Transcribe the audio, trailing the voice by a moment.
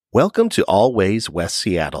Welcome to Always West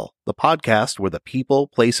Seattle, the podcast where the people,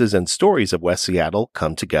 places, and stories of West Seattle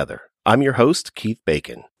come together. I'm your host, Keith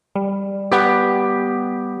Bacon.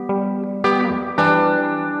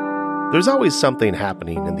 There's always something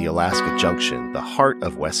happening in the Alaska Junction, the heart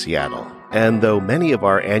of West Seattle. And though many of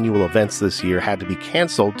our annual events this year had to be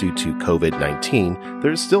canceled due to COVID-19,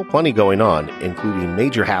 there's still plenty going on, including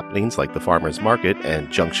major happenings like the Farmers Market and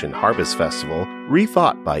Junction Harvest Festival,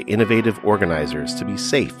 rethought by innovative organizers to be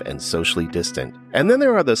safe and socially distant. And then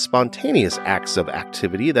there are the spontaneous acts of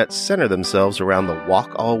activity that center themselves around the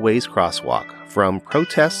Walk Always crosswalk, from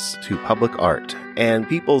protests to public art, and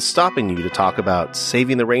people stopping you to talk about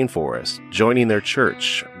saving the rainforest, joining their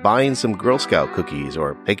church, buying some Girl Scout cookies,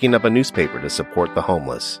 or picking up a newspaper to support the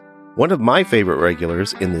homeless. One of my favorite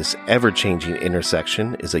regulars in this ever-changing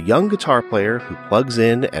intersection is a young guitar player who plugs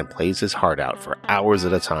in and plays his heart out for hours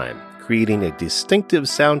at a time, creating a distinctive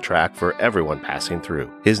soundtrack for everyone passing through.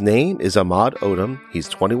 His name is Ahmad Odom. He's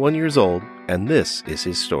 21 years old, and this is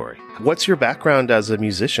his story. What's your background as a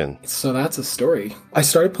musician? So that's a story. I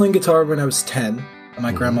started playing guitar when I was 10.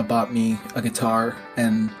 My grandma bought me a guitar,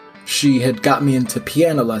 and she had got me into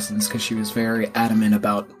piano lessons because she was very adamant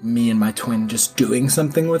about me and my twin just doing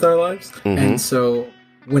something with our lives. And so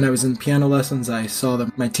when I was in piano lessons, I saw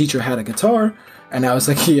that my teacher had a guitar, and I was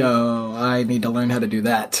like, yo, I need to learn how to do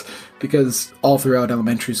that. Because all throughout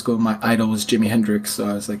elementary school, my idol was Jimi Hendrix. So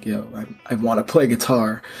I was like, yo, I want to play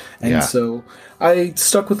guitar. And so I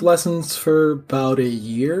stuck with lessons for about a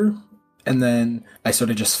year. And then I sort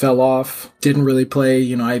of just fell off, didn't really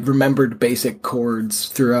play. I remembered basic chords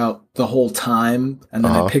throughout the whole time. And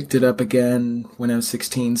then I picked it up again when I was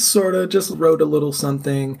 16, sort of just wrote a little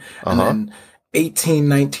something. And then 18,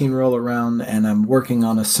 19 roll around, and I'm working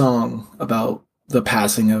on a song about the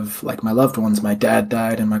passing of my loved ones. My dad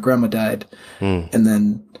died and my grandma died. And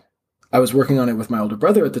then I was working on it with my older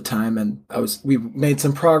brother at the time, and we made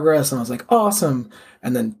some progress, and I was like, awesome.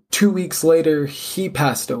 And then 2 weeks later, he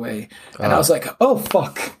passed away. And I was like, oh,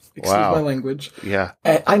 fuck. Excuse my language. Yeah.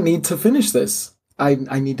 I need to finish this. I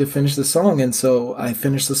need to finish the song. And so I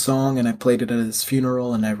finished the song and I played it at his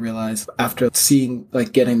funeral. And I realized after seeing,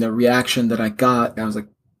 getting the reaction that I got, I was like,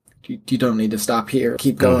 you don't need to stop here.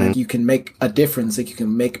 Keep going. You can make a difference. You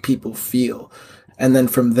can make people feel. And then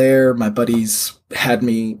from there, my buddies had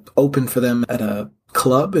me open for them at a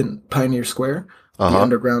club in Pioneer Square, the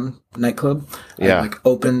underground nightclub. I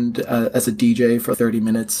opened as a DJ for 30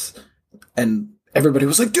 minutes, and everybody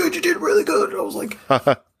was like, dude, you did really good. And I was like,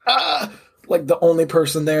 the only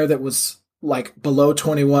person there that was below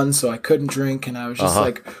 21, so I couldn't drink. And I was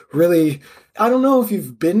just really, I don't know if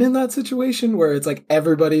you've been in that situation where it's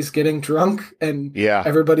everybody's getting drunk and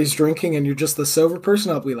everybody's drinking and you're just the sober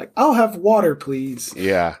person. I'll be like, I'll have water, please.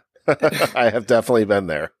 Yeah. I have definitely been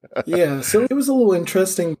there. Yeah. So it was a little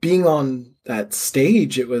interesting being on that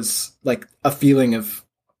stage. It was a feeling of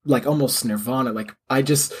almost nirvana. I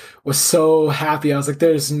just was so happy. I was like,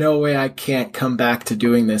 there's no way I can't come back to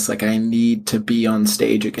doing this. I need to be on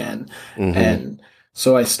stage again. And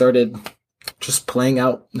so I started just playing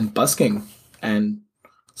out and busking, and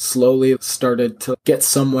slowly started to get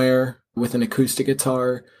somewhere with an acoustic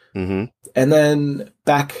guitar. And then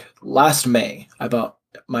back last May, I bought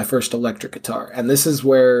my first electric guitar. And this is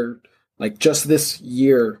where, just this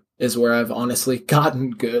year is where I've honestly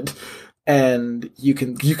gotten good. And you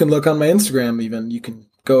can look on my Instagram even. You can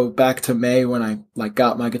go back to May when I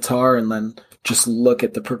got my guitar, and then just look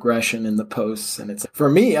at the progression in the posts. And it's, for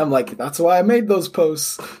me, I'm like, that's why I made those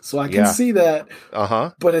posts, so I can see that.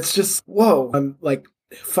 But it's just, whoa, I'm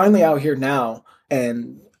finally out here now.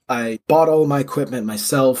 And I bought all of my equipment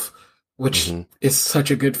myself, which is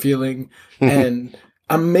such a good feeling. And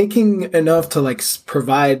I'm making enough to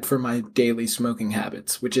provide for my daily smoking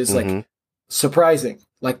habits, which is surprising.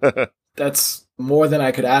 That's more than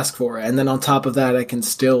I could ask for. And then on top of that, I can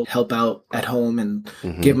still help out at home and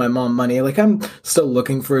give my mom money. I'm still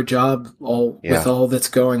looking for a job with all that's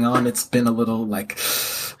going on. It's been a little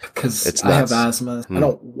because I have asthma. I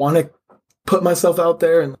don't want to put myself out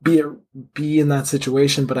there and be in that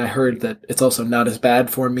situation. But I heard that it's also not as bad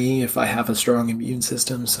for me if I have a strong immune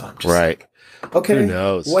system. So I'm just okay, who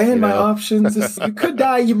knows? Weighing my options. You could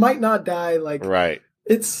die. You might not die.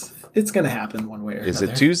 It's going to happen one way or another. Is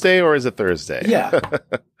it Tuesday or is it Thursday? Yeah.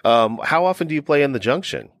 How often do you play in the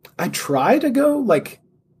Junction? I try to go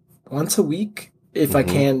once a week if I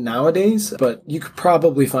can nowadays, but you could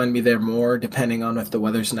probably find me there more depending on if the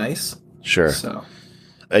weather's nice. Sure. So.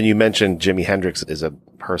 And you mentioned Jimi Hendrix is a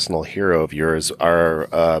personal hero of yours. Are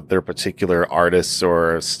there particular artists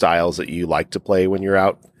or styles that you like to play when you're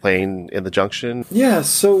out playing in the Junction? Yeah,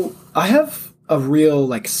 so I have a real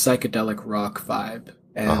psychedelic rock vibe.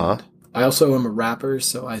 Uh-huh. And I also am a rapper,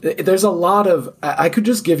 so there's a lot of, I could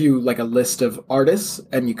just give you like a list of artists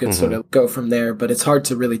and you could sort of go from there, but it's hard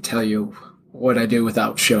to really tell you what I do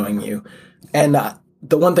without showing you. And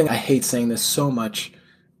the one thing, I hate saying this so much,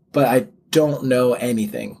 but I don't know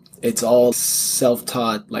anything. It's all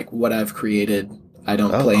self-taught, like what I've created. I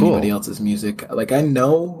don't play anybody else's music. Like I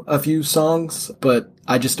know a few songs, but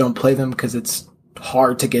I just don't play them because it's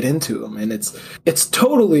hard to get into them. And it's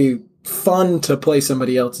totally fun to play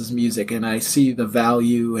somebody else's music. And I see the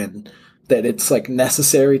value and that it's like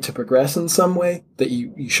necessary to progress in some way, that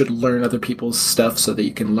you should learn other people's stuff so that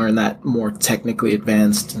you can learn that more technically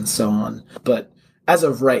advanced and so on. But as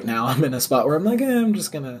of right now, I'm in a spot where I'm like, I'm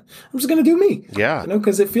just gonna do me. Yeah. You know,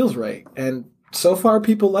 because it feels right. And so far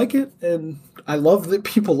people like it, and I love that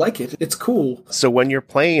people like it. It's cool. So when you're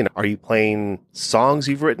playing, are you playing songs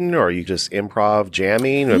you've written, or are you just improv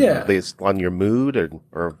jamming, or based on your mood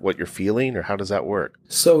or what you're feeling, or how does that work?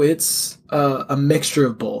 So it's a mixture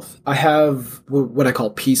of both. I have what I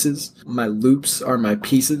call pieces. My loops are my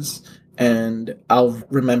pieces, and I'll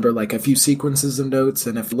remember like a few sequences of notes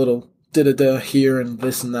and a little da-da-da here and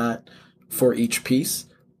this and that for each piece.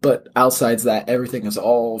 But outside that, everything is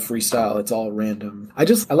all freestyle. It's all random. I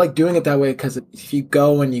like doing it that way because if you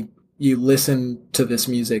go and you listen to this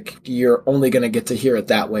music, you're only going to get to hear it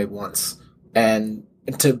that way once. And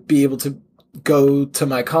to be able to go to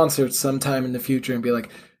my concerts sometime in the future and be like,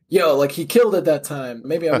 yo, like he killed it that time.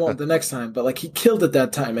 Maybe I won't the next time, but like he killed it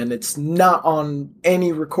that time. And it's not on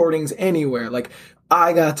any recordings anywhere. Like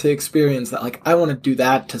I got to experience that. Like I want to do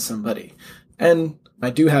that to somebody. And I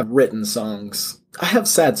do have written songs. I have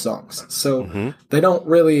sad songs, so they don't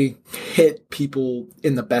really hit people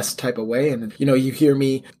in the best type of way. And, you know, you hear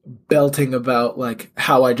me belting about like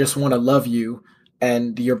how I just want to love you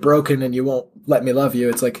and you're broken and you won't let me love you.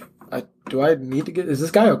 It's like, do I need to is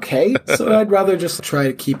this guy okay? So I'd rather just try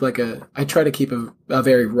to keep I try to keep a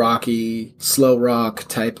very rocky, slow rock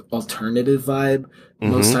type alternative vibe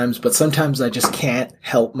most times, but sometimes I just can't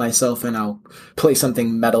help myself and I'll play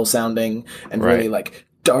something metal sounding and really like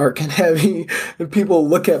dark and heavy, and people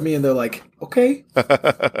look at me and they're like, okay,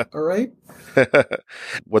 all right.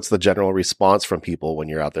 What's the general response from people when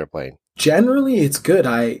you're out there playing? Generally, it's good.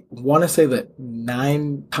 I want to say that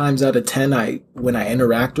 9 times out of 10, when I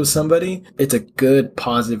interact with somebody, it's a good,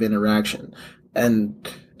 positive interaction. And,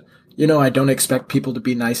 you know, I don't expect people to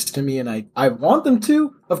be nice to me, and I want them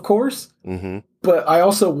to, of course, but I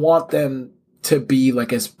also want them to be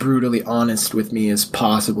like as brutally honest with me as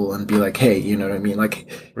possible and be like, hey, you know what I mean? Like,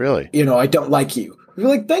 really, you know, I don't like you. Be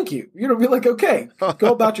like, thank you. You know, be like, okay,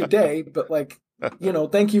 go about your day. But like, you know,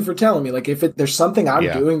 thank you for telling me. Like, if there's something I'm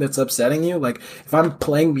doing that's upsetting you, like if I'm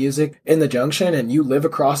playing music in the Junction and you live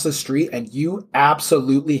across the street and you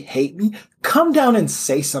absolutely hate me, come down and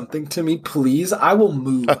say something to me, please. I will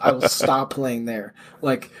move. I will stop playing there.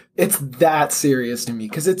 Like, it's that serious to me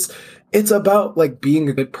because it's about like being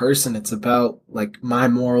a good person. It's about like my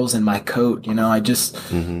morals and my code. You know,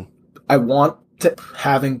 I want to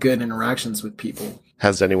having good interactions with people.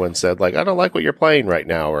 Has anyone said like, I don't like what you're playing right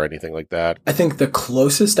now or anything like that? I think the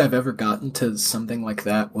closest I've ever gotten to something like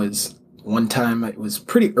that was one time. It was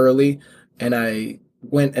pretty early and I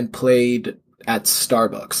went and played at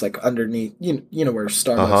Starbucks, like underneath, you know where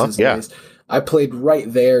Starbucks is. Yeah. I played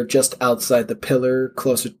right there, just outside the pillar,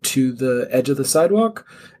 closer to the edge of the sidewalk.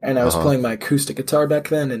 And I was playing my acoustic guitar back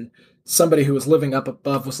then. And somebody who was living up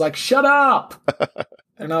above was like, shut up.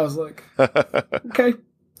 And I was like, okay.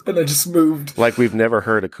 And I just moved. Like we've never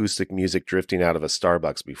heard acoustic music drifting out of a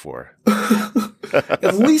Starbucks before.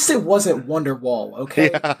 At least it wasn't Wonderwall, okay?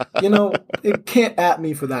 Yeah. You know, it can't at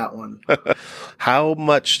me for that one. How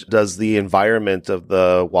much does the environment of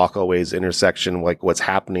the Walkaways intersection, like what's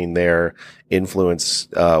happening there, influence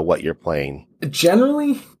what you're playing?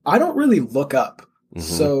 Generally, I don't really look up.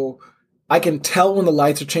 So I can tell when the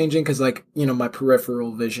lights are changing because, like, you know, my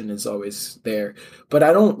peripheral vision is always there. But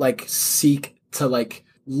I don't, like, seek to, like,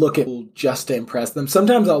 look at people just to impress them.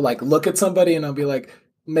 Sometimes I'll, like, look at somebody and I'll be like,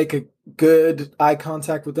 make a good eye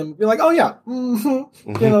contact with them. Be like, oh, yeah. You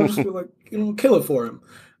know, just be like, you know, kill it for him.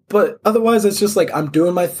 But otherwise, it's just like, I'm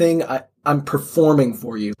doing my thing. I'm performing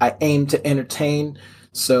for you. I aim to entertain.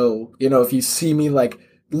 So, you know, if you see me, like,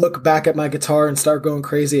 look back at my guitar and start going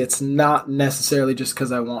crazy, it's not necessarily just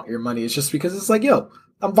because I want your money. It's just because it's like, yo,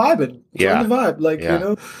 I'm vibing. Yeah. The vibe. Like, you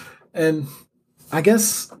know? And I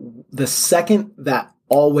guess the second that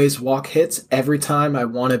Always Walk hits, every time I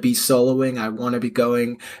want to be soloing, I want to be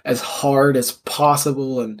going as hard as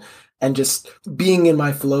possible and just being in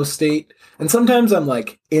my flow state. And sometimes I'm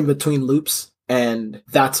like in between loops, and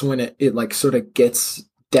that's when it like sort of gets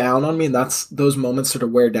down on me, and those moments sort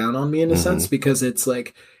of wear down on me in a sense, because it's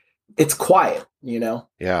like, it's quiet,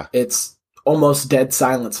 Yeah. it's almost dead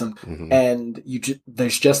silence, and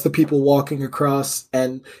there's just the people walking across,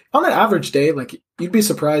 and on an average day, like, you'd be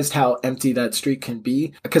surprised how empty that street can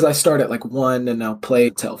be, because I start at like 1 and I'll play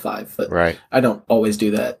till 5, but Right. I don't always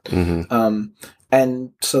do that.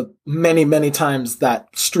 And so many times that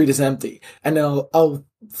street is empty, and I'll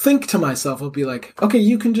think to myself, I'll be like, okay,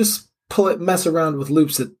 you can just mess around with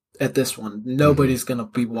loops at this one. Nobody's going to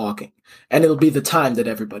be walking, and it'll be the time that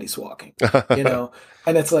everybody's walking,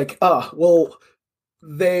 and it's like, oh, well,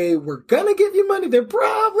 they were going to give you money. They're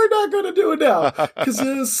probably not going to do it now because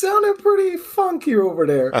it sounded pretty funky over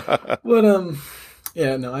there. But,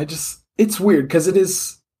 yeah, no, it's weird because it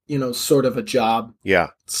is, sort of a job. Yeah.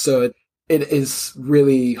 So it is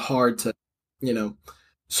really hard to,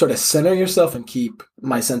 sort of center yourself and keep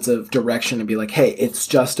my sense of direction and be like, hey, it's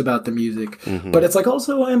just about the music. But it's like,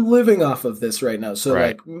 also, I'm living off of this right now. So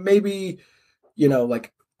like, maybe,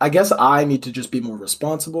 like, I guess I need to just be more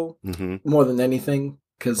responsible more than anything.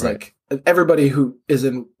 Cause like, everybody who is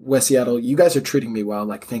in West Seattle, you guys are treating me well.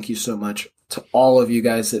 Like, thank you so much to all of you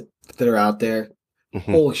guys that are out there.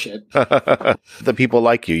 Holy shit. The people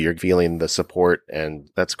like you, you're feeling the support, and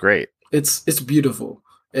that's great. It's beautiful.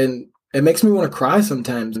 And it makes me want to cry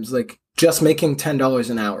sometimes. It's like, just making $10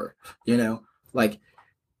 an hour, like,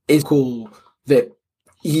 it's cool that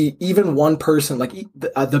even one person, like,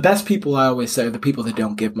 the best people, I always say, are the people that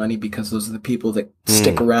don't give money, because those are the people that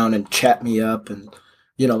stick around and chat me up and,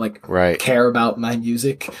 like, care about my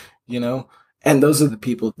music, and those are the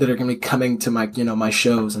people that are going to be coming to my, my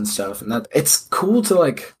shows and stuff. And that it's cool to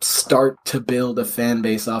like start to build a fan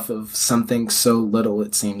base off of something so little,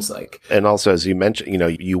 it seems like. And also, as you mentioned,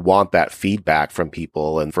 you want that feedback from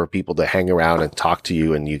people, and for people to hang around and talk to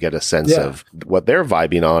you, and you get a sense of what they're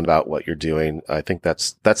vibing on about what you're doing. I think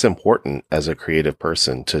that's important as a creative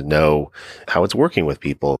person, to know how it's working with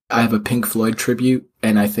people. I have a Pink Floyd tribute,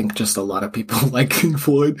 and I think just a lot of people like Pink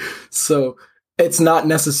Floyd. So it's not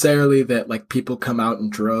necessarily that like people come out in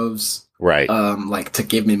droves, right? Like to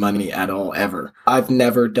give me money at all, ever. I've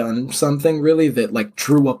never done something really that like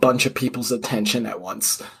drew a bunch of people's attention at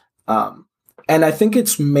once. And I think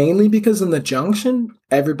it's mainly because in the Junction,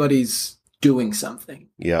 everybody's doing something,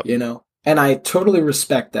 and I totally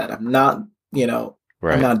respect that. I'm not,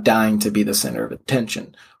 I'm not dying to be the center of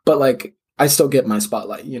attention, but like, I still get my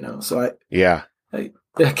spotlight, so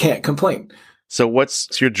I can't complain. So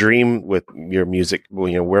what's your dream with your music?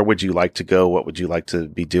 Well, where would you like to go? What would you like to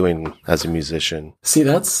be doing as a musician? See,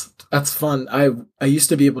 that's fun. I used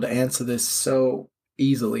to be able to answer this so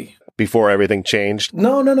easily. Before everything changed?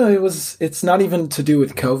 No. It's not even to do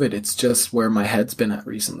with COVID. It's just where my head's been at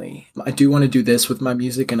recently. I do want to do this with my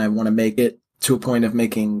music, and I want to make it to a point of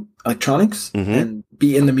making electronics and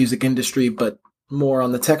be in the music industry, but more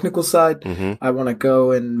on the technical side. I want to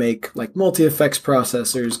go and make like multi-effects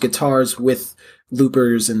processors, guitars with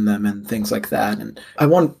loopers in them and things like that. And I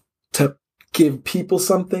want to give people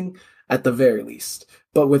something at the very least.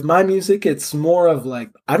 But with my music, it's more of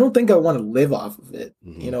like, I don't think I want to live off of it.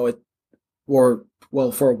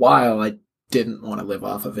 For a while, I didn't want to live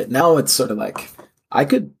off of it. Now it's sort of like, I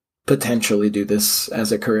could potentially do this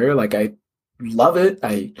as a career. Like, I love it.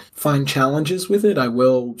 I find challenges with it. I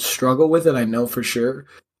will struggle with it. I know for sure.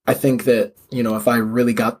 I think that, if I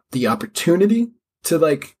really got the opportunity to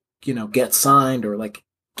like, get signed or like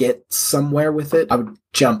get somewhere with it, I would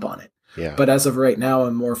jump on it. Yeah. But as of right now,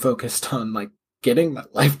 I'm more focused on like getting my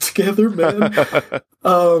life together, man.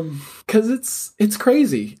 'Cause it's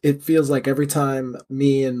crazy. It feels like every time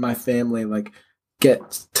me and my family like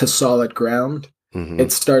get to solid ground,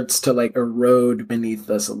 it starts to like erode beneath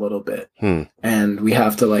us a little bit. And we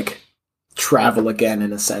have to like travel again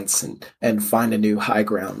in a sense and find a new high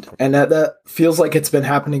ground. And that feels like it's been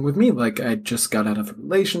happening with me. Like, I just got out of a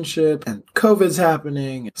relationship and COVID's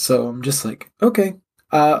happening. So I'm just like, okay,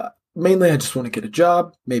 mainly I just want to get a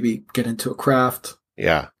job, maybe get into a craft.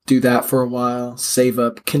 Yeah. Do that for a while, save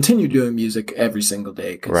up, continue doing music every single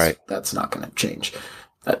day. 'Cause that's not going to change.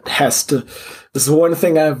 This is one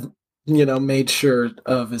thing I've, made sure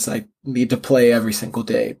of, is I need to play every single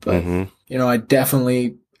day. But, I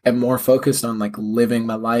definitely am more focused on like living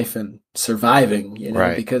my life and surviving,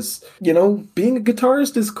 because, being a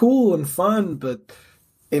guitarist is cool and fun, but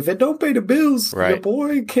if it don't pay the bills, your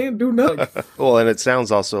boy can't do nothing. Well, and it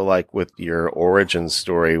sounds also like with your origin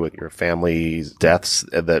story, with your family's deaths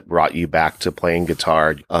that brought you back to playing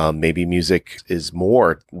guitar, maybe music is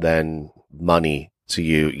more than money to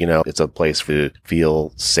you. It's a place to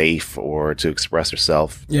feel safe or to express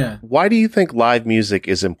yourself. Yeah. Why do you think live music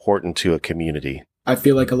is important to a community? I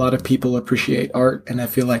feel like a lot of people appreciate art, and I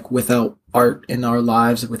feel like without art in our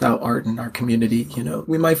lives, without art in our community,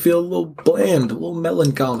 we might feel a little bland, a little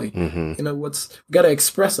melancholy. Mm-hmm. We got to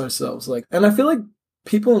express ourselves, and I feel like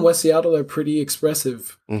people in West Seattle are pretty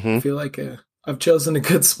expressive. Mm-hmm. I feel like I've chosen a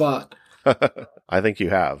good spot. I think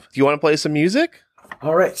you have. Do you want to play some music?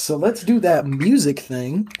 All right, so let's do that music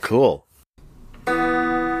thing. Cool.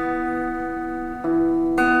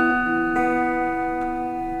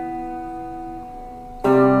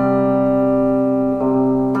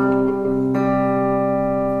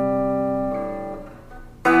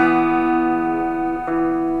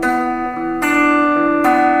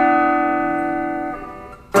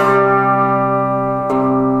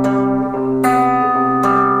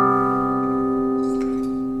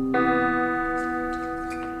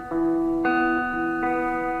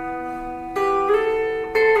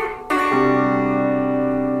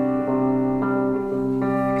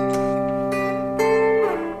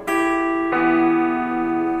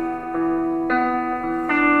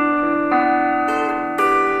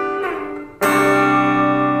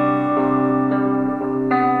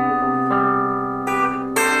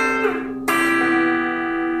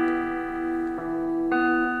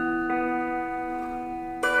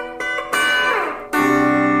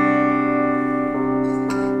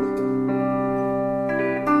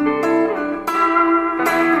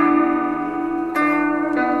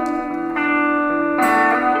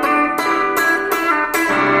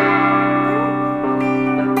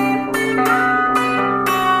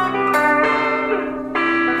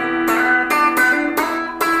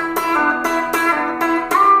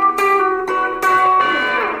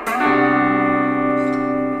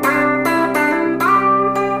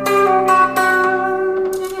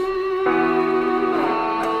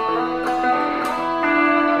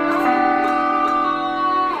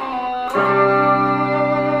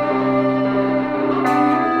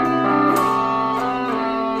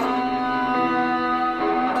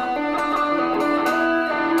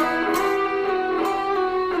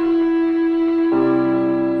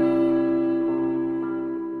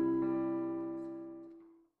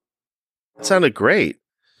 Sounded great.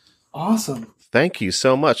 Awesome. Thank you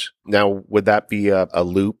so much. Now, would that be a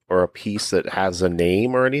loop or a piece that has a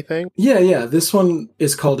name or anything? Yeah. This one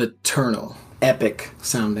is called Eternal. Epic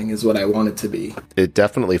sounding is what I want it to be. It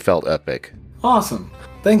definitely felt epic. Awesome.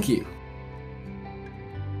 Thank you.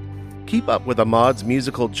 Keep up with Ahmad's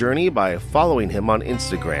musical journey by following him on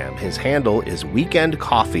Instagram. His handle is Weekend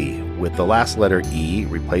Coffee, with the last letter E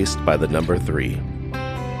replaced by the number 3.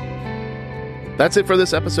 That's it for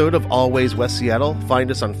this episode of Always West Seattle. Find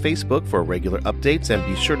us on Facebook for regular updates, and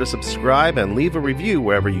be sure to subscribe and leave a review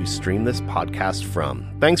wherever you stream this podcast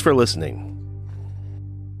from. Thanks for listening.